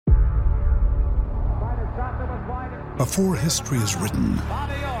Before history is written,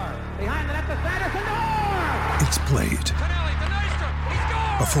 it's played.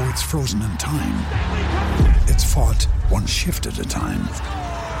 Before it's frozen in time, it's fought one shift at a time.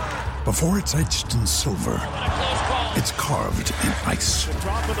 Before it's etched in silver, it's carved in ice.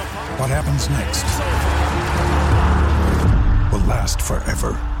 What happens next will last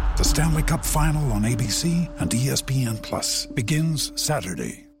forever. The Stanley Cup Final on ABC and ESPN Plus begins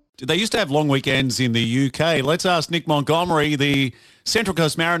Saturday. They used to have long weekends in the UK. Let's ask Nick Montgomery, the Central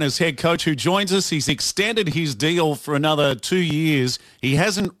Coast Mariners head coach, who joins us. He's extended his deal for another 2 years. He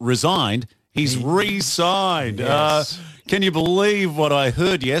hasn't resigned. He's re-signed. Yes. Can you believe what I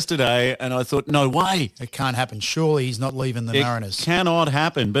heard yesterday? And I thought, no way. It can't happen. Surely he's not leaving the Mariners. It cannot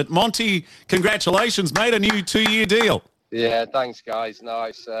happen. But Monty, congratulations, mate, a new 2-year deal. Yeah, thanks, guys. No,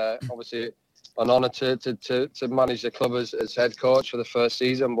 it's obviously an honour to manage the club as head coach for the first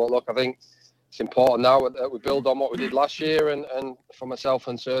season. But look, I think it's important now that we build on what we did last year, and for myself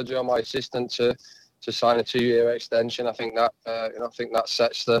and Sergio, my assistant, to sign a 2-year extension. I think that that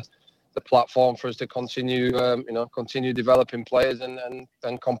sets the platform for us to continue developing players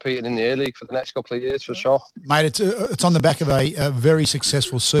and competing in the A-League for the next couple of years for sure. Mate, it's on the back of a very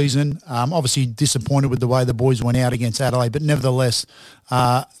successful season. Obviously disappointed with the way the boys went out against Adelaide, but nevertheless,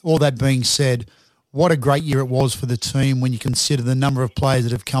 all that being said, what a great year it was for the team when you consider the number of players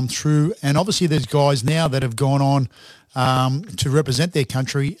that have come through. And obviously there's guys now that have gone on to represent their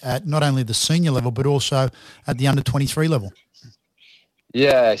country at not only the senior level, but also at the under-23 level.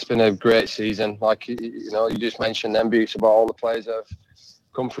 Yeah, it's been a great season. Like, you just mentioned them, Boots, about all the players that have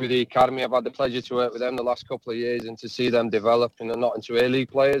come through the academy. I've had the pleasure to work with them the last couple of years and to see them develop, not into A-League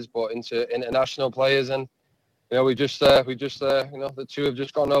players, but into international players. And, the two have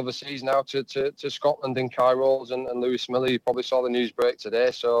just gone overseas now to Scotland in Kai Rolls and Lewis Miller. You probably saw the news break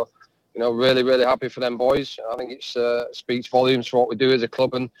today. So, really, really happy for them boys. I think it speaks volumes for what we do as a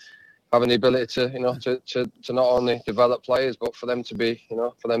club, and having the ability to not only develop players, but for them to be,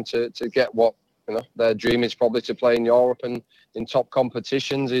 for them to get what, their dream is probably to play in Europe and in top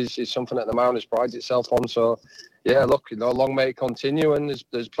competitions is something that the Mariners prides itself on. So, yeah, look, long may it continue, and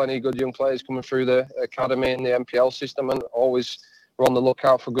there's plenty of good young players coming through the academy and the MPL system, and always we're on the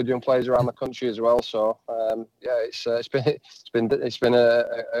lookout for good young players around the country as well. So, it's been a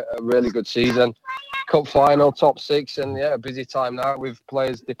really good season. Cup final, top 6, and a busy time now with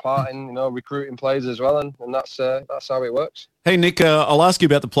players departing, recruiting players as well, and that's how it works. Hey, Nick, I'll ask you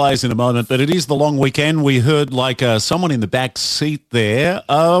about the players in a moment, but it is the long weekend. We heard someone in the back seat there.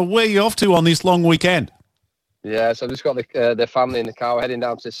 Where are you off to on this long weekend? Yeah, so I've just got the family in the car. We're heading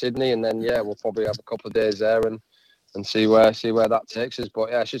down to Sydney, and then, we'll probably have a couple of days there and see where that takes us.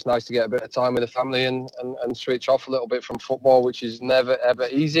 But, it's just nice to get a bit of time with the family and switch off a little bit from football, which is never, ever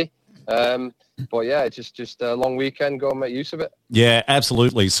easy. But it's just a long weekend. Go and make use of it. Yeah,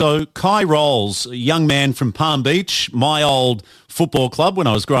 absolutely. So Kai Rolls, a young man from Palm Beach, my old football club when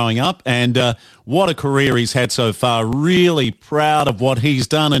I was growing up, and what a career he's had so far. Really proud of what he's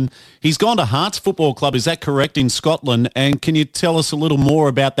done, and he's gone to Hearts Football Club. Is that correct, in Scotland? And can you tell us a little more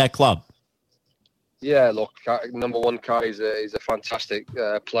about that club? Yeah, look, number one, Kai is a fantastic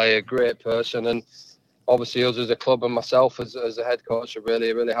player, great person, and obviously us as a club and myself as a head coach are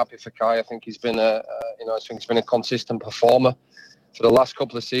really, really happy for Kai. I think he's been a a consistent performer for the last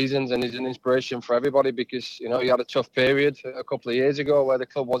couple of seasons, and he's an inspiration for everybody because he had a tough period a couple of years ago where the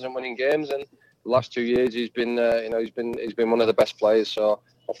club wasn't winning games, and the last 2 years he's been one of the best players. So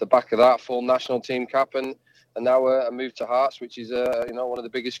off the back of that, full national team cap and now a move to Hearts, which is one of the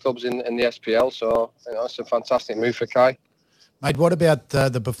biggest clubs in the SPL. So it's a fantastic move for Kai. Mate, what about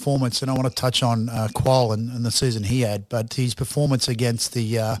the performance? And I want to touch on Qual and the season he had, but his performance against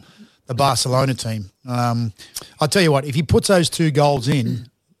the Barcelona team. I'll tell you what, if he puts those 2 goals in,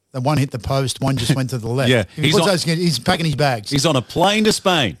 the one hit the post, one just went to the left. Yeah, he's packing his bags. He's on a plane to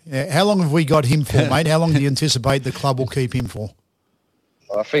Spain. Yeah, how long have we got him for, mate? How long do you anticipate the club will keep him for?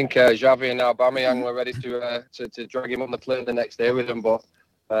 I think Xavi and Aubameyang were ready to drag him on the plane the next day with him, but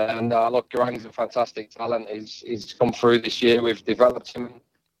look, Garang's a fantastic talent. He's come through this year. We've developed him.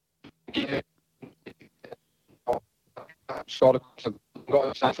 Got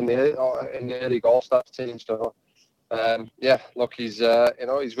himself in the early All-Star team. So, look, he's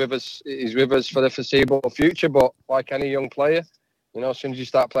with us. He's with us for the foreseeable future. But like any young player, as soon as you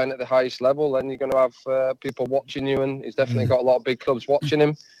start playing at the highest level, then you're going to have people watching you, and he's definitely got a lot of big clubs watching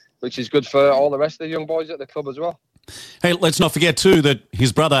him, which is good for all the rest of the young boys at the club as well. Hey, let's not forget, too, that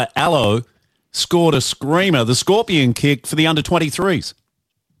his brother, Alo, scored a screamer, the scorpion kick for the under-23s.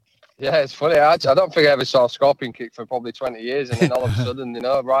 Yeah, it's funny. I don't think I ever saw a scorpion kick for probably 20 years, and then all of a sudden,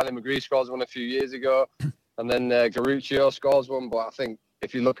 Riley McGree scores one a few years ago. and then Garuccio scores one. But I think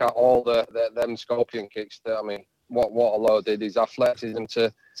if you look at all them scorpion kicks, I mean, what Waterloo did, his athleticism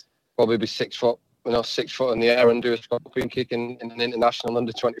to probably be 6 foot, 6 foot in the air and do a scorpion kick in an international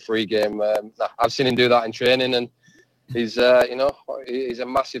under-23 game. I've seen him do that in training, and he's he's a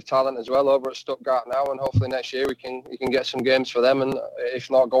massive talent as well over at Stuttgart now, and hopefully next year we can get some games for them, and if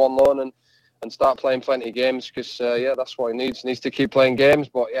not, go on loan and start playing plenty of games, because that's what he needs. He needs to keep playing games,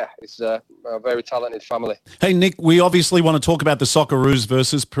 but it's a very talented family. Hey Nick, we obviously want to talk about the Socceroos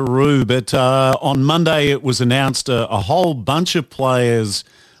versus Peru, but on Monday it was announced a whole bunch of players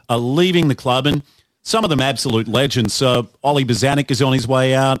are leaving the club, and some of them absolute legends. So Oli Bozanic is on his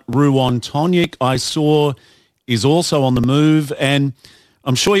way out. Ruwan Tonjik, I saw, is also on the move, and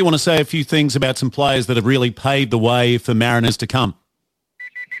I'm sure you want to say a few things about some players that have really paved the way for Mariners to come.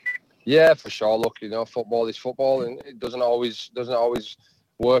 Yeah, for sure. Look, football is football, and it doesn't always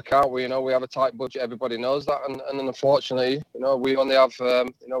work out. We have a tight budget. Everybody knows that, and unfortunately, we only have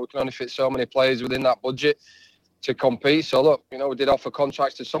we can only fit so many players within that budget to compete. So look, we did offer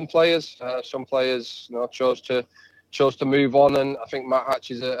contracts to some players. Some players, chose to move on, and I think Matt Hatch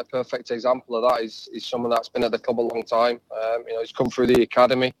is a perfect example of that. He's someone that's been at the club a long time. He's come through the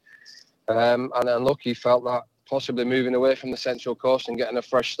academy, and then look, he felt that possibly moving away from the Central Coast and getting a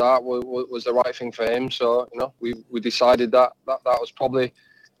fresh start was the right thing for him. So we decided that was probably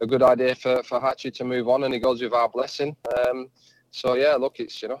a good idea for Hatchie to move on, and he goes with our blessing. So yeah, look,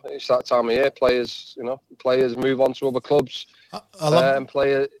 it's it's that time of year. Players move on to other clubs.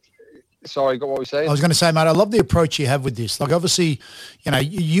 Sorry, what were we saying? I was going to say, mate, I love the approach you have with this. Like, obviously,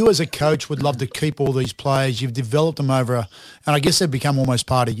 you as a coach would love to keep all these players. You've developed them over, and I guess they've become almost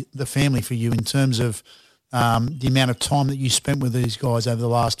part of the family for you in terms of the amount of time that you spent with these guys over the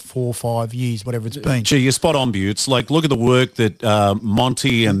last 4 or 5 years, whatever it's been. Gee, you're spot on, Butts. Like, look at the work that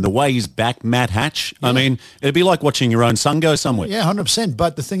Monty and the way he's backed Matt Hatch. Yeah. I mean, it'd be like watching your own son go somewhere. Yeah, 100%.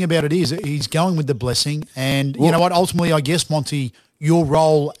 But the thing about it is he's going with the blessing. And you know what? Ultimately, I guess, Monty, your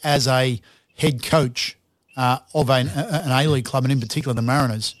role as a head coach of an A-League club, and in particular the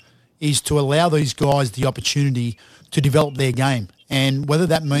Mariners, is to allow these guys the opportunity to develop their game. And whether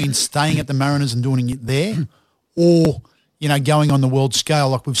that means staying at the Mariners and doing it there, or going on the world scale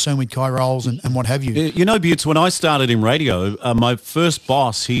like we've seen with Kai Rolls and what have you. Butts, when I started in radio, my first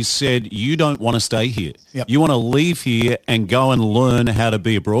boss, he said, you don't want to stay here. Yep. You want to leave here and go and learn how to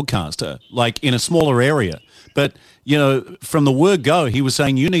be a broadcaster, like in a smaller area. But, from the word go, he was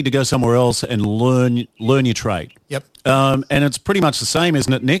saying you need to go somewhere else and learn your trade. Yep. And it's pretty much the same,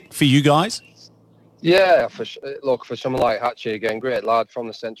 isn't it, Nick, for you guys? Yeah, look, for someone like Hatchie, again, great lad from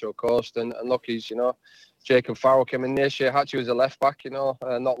the Central Coast, and look, he's, Jacob Farrell came in this year. Hatchie was a left back,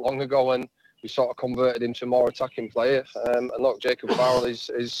 not long ago, and we sort of converted him to a more attacking player. And look, Jacob Farrell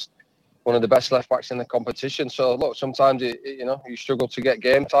is one of the best left backs in the competition. So look, sometimes you struggle to get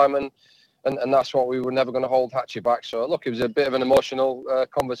game time, and that's what we were never going to hold Hatchie back. So look, it was a bit of an emotional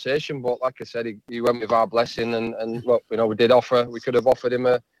conversation, but like I said, he went with our blessing, and look, we could have offered him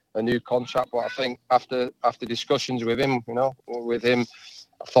a new contract, but I think after discussions with him,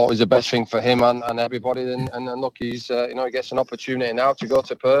 I thought it was the best thing for him and everybody. And look, he's he gets an opportunity now to go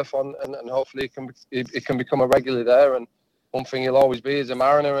to Perth and hopefully it can become a regular there. And one thing he'll always be is a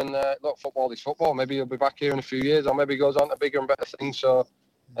Mariner. And look, football is football. Maybe he'll be back here in a few years, or maybe he goes on to bigger and better things. So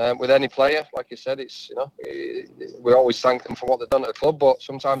with any player, like you said, it's we always thank them for what they've done at the club, but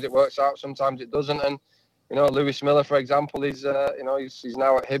sometimes it works out, sometimes it doesn't. And Lewis Miller, for example, he's now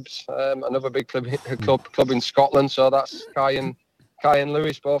at Hibs, another big club in Scotland. So that's Kai and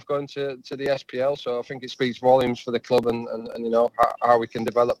Lewis both going to the SPL. So I think it speaks volumes for the club and how we can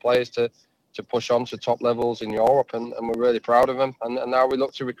develop players to push on to top levels in Europe, and we're really proud of them. And now we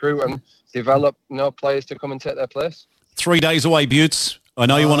look to recruit and develop players to come and take their place. 3 days away, Butts. I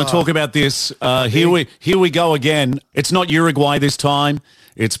know you want to talk about this. Here we go again. It's not Uruguay this time.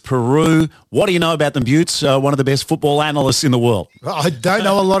 It's Peru. What do you know about them, Butts? One of the best football analysts in the world. I don't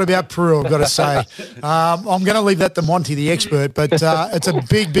know a lot about Peru, I've got to say. I'm going to leave that to Monty, the expert, but it's a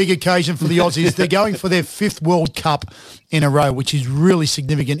big occasion for the Aussies. They're going for their 5th World Cup in a row, which is really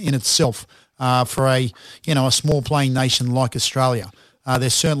significant in itself for a small playing nation like Australia. They're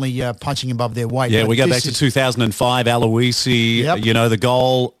certainly punching above their weight. Yeah, we go back to 2005, Aloisi, yep. The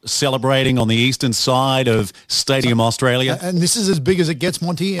goal celebrating on the eastern side of Stadium Australia. And this is as big as it gets,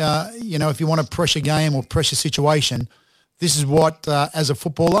 Monty. If you want a pressure game or pressure situation, this is what, as a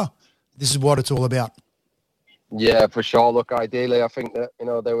footballer, this is what it's all about. Yeah, for sure. Look, ideally, I think that,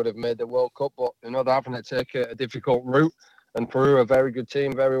 they would have made the World Cup, but, they're having to take a difficult route. And Peru are a very good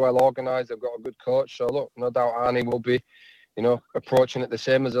team, very well organised. They've got a good coach. So, look, no doubt Arnie will be approaching it the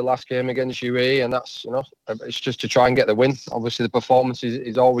same as the last game against UAE, and that's, it's just to try and get the win. Obviously, the performance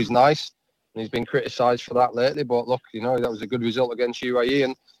is always nice, and he's been criticised for that lately. But look, that was a good result against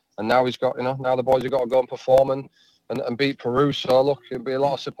UAE, and now he's got, now the boys have got to go and perform and beat Peru. So look, there'll be a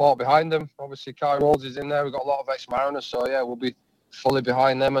lot of support behind them. Obviously, Kai Rolls is in there. We've got a lot of ex-Mariners, so yeah, we'll be fully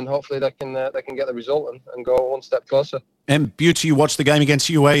behind them, and hopefully they can get the result and go one step closer. And Beauty, you watched the game against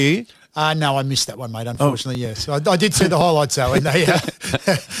UAE? No, I missed that one, mate, unfortunately, yes. I did see the highlights, though, and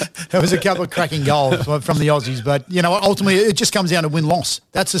there was a couple of cracking goals from the Aussies. But, ultimately, it just comes down to win-loss.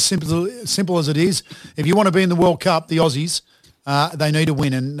 That's as simple as it is. If you want to be in the World Cup, the Aussies, they need to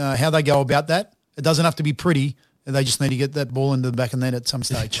win. And how they go about that, it doesn't have to be pretty. They just need to get that ball into the back of the net at some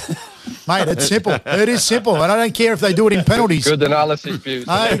stage. Mate, it's simple. It is simple. And I don't care if they do it in penalties. Good analysis, Buse.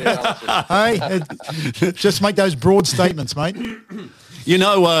 Just make those broad statements, mate. You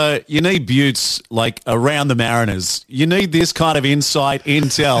need Buttes like around the Mariners. You need this kind of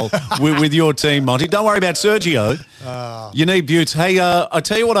intel with your team, Monty. Don't worry about Sergio. You need Buttes. Hey, I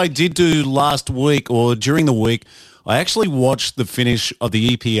tell you what I did do last week or during the week. I actually watched the finish of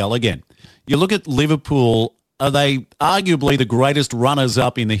the EPL again. You look at Liverpool. Are they arguably the greatest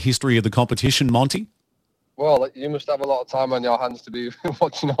runners-up in the history of the competition, Monty? Well, you must have a lot of time on your hands to be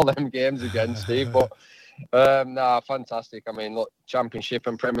watching all them games again, Steve. But, fantastic. I mean, look, Championship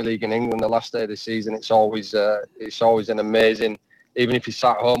and Premier League in England, the last day of the season, it's always an amazing, even if you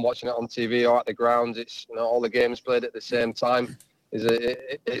sat home watching it on TV or at the grounds, it's, all the games played at the same time.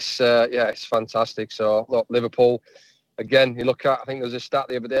 It's fantastic. So, look, Liverpool... Again, you look at, I think there was a stat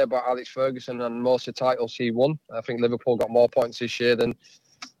the other day about Alex Ferguson and most of the titles he won. I think Liverpool got more points this year than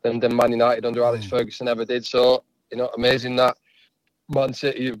Man United under Alex Ferguson ever did. So, amazing that Man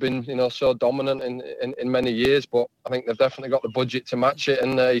City have been, so dominant in many years. But I think they've definitely got the budget to match it.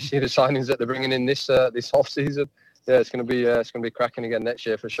 And you see the signings that they're bringing in this off season. Yeah, it's going to be cracking again next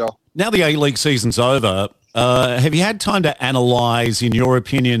year for sure. Now the A-League season's over. Have you had time to analyse, in your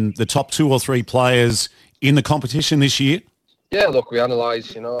opinion, the top 2 or 3 players in the competition this year? Yeah, look, we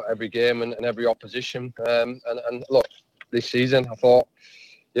analyse, every game and every opposition. And look, this season, I thought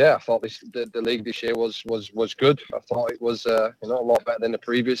the league this year was good. I thought it was, a lot better than the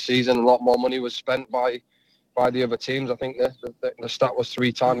previous season. A lot more money was spent by the other teams. I think the stat was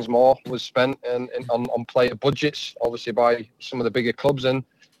 3 times more was spent on player budgets, obviously by some of the bigger clubs. And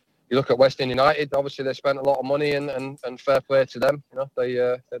you look at Western United, obviously they spent a lot of money and fair play to them. They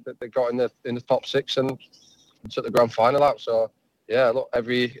got in the top 6 and took the grand final out. So yeah, look,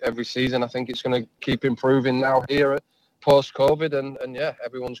 every season I think it's going to keep improving now here post COVID, and yeah,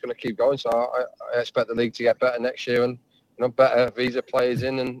 everyone's going to keep going. So I expect the league to get better next year and better visa players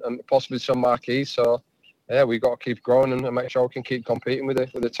in and possibly some marquees. So yeah, we've got to keep growing and make sure we can keep competing with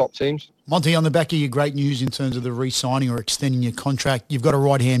the top teams. Monty, on the back of your great news in terms of the re-signing or extending your contract, you've got a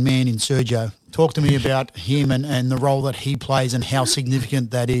right-hand man in Sergio. Talk to me about him and the role that he plays and how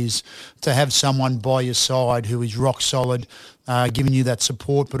significant that is to have someone by your side who is rock solid, giving you that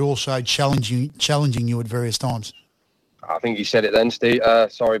support, but also challenging you at various times. I think you said it then, Steve.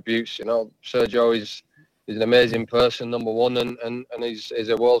 Sorry, Bukes. Sergio is an amazing person, number one, and he's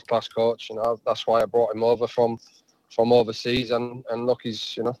a world-class coach. That's why I brought him over from overseas. And look,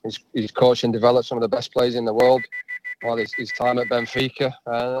 he's coached and developed some of the best players in the world while his time at Benfica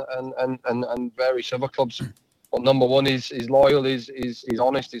and various other clubs. But number one, he's loyal, he's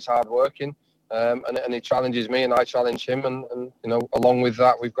honest, he's hard-working, and he challenges me and I challenge him. And along with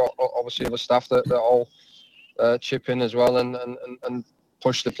that, we've got obviously other staff that all chip in as well and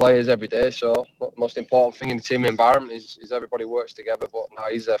push the players every day. So the most important thing in the team environment is everybody works together. But no,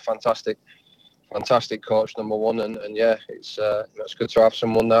 he's a fantastic coach, number one, and yeah, it's good to have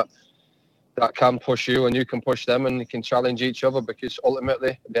someone that can push you and you can push them and you can challenge each other, because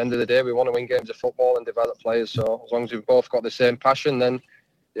ultimately at the end of the day we want to win games of football and develop players. So as long as we've both got the same passion, then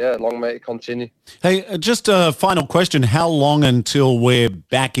yeah, long may it continue. Hey, just a final question. How long until we're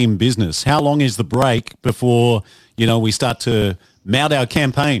back in business? How long is the break before, we start to mount our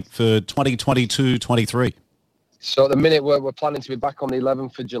campaign for 2022-23? So at the minute we're planning to be back on the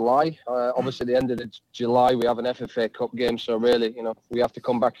 11th of July. Obviously, the end of July we have an FFA Cup game. So really, we have to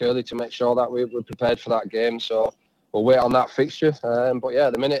come back early to make sure that we're prepared for that game. So we'll wait on that fixture. But yeah,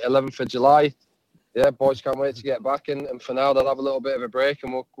 at the minute, 11th of July. Yeah, boys can't wait to get back. And for now, they'll have a little bit of a break,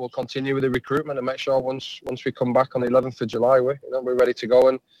 and we'll continue with the recruitment and make sure once we come back on the 11th of July, we're ready to go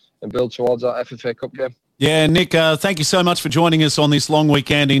and build towards that FFA Cup game. Yeah, Nick, thank you so much for joining us on this long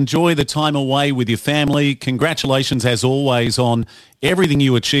weekend. Enjoy the time away with your family. Congratulations, as always, on everything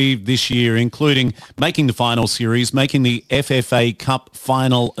you achieved this year, including making the final series, making the FFA Cup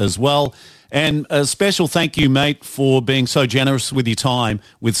final as well. And a special thank you, mate, for being so generous with your time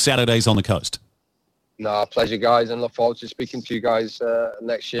with Saturdays on the Coast. No, pleasure, guys, and look forward to speaking to you guys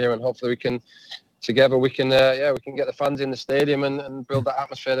next year, and hopefully we can get the fans in the stadium and build that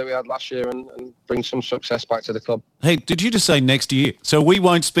atmosphere that we had last year and bring some success back to the club. Hey, did you just say next year? So we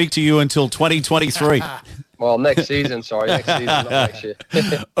won't speak to you until 2023. Well, next season, not next year.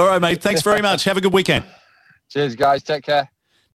 All right, mate. Thanks very much. Have a good weekend. Cheers, guys. Take care.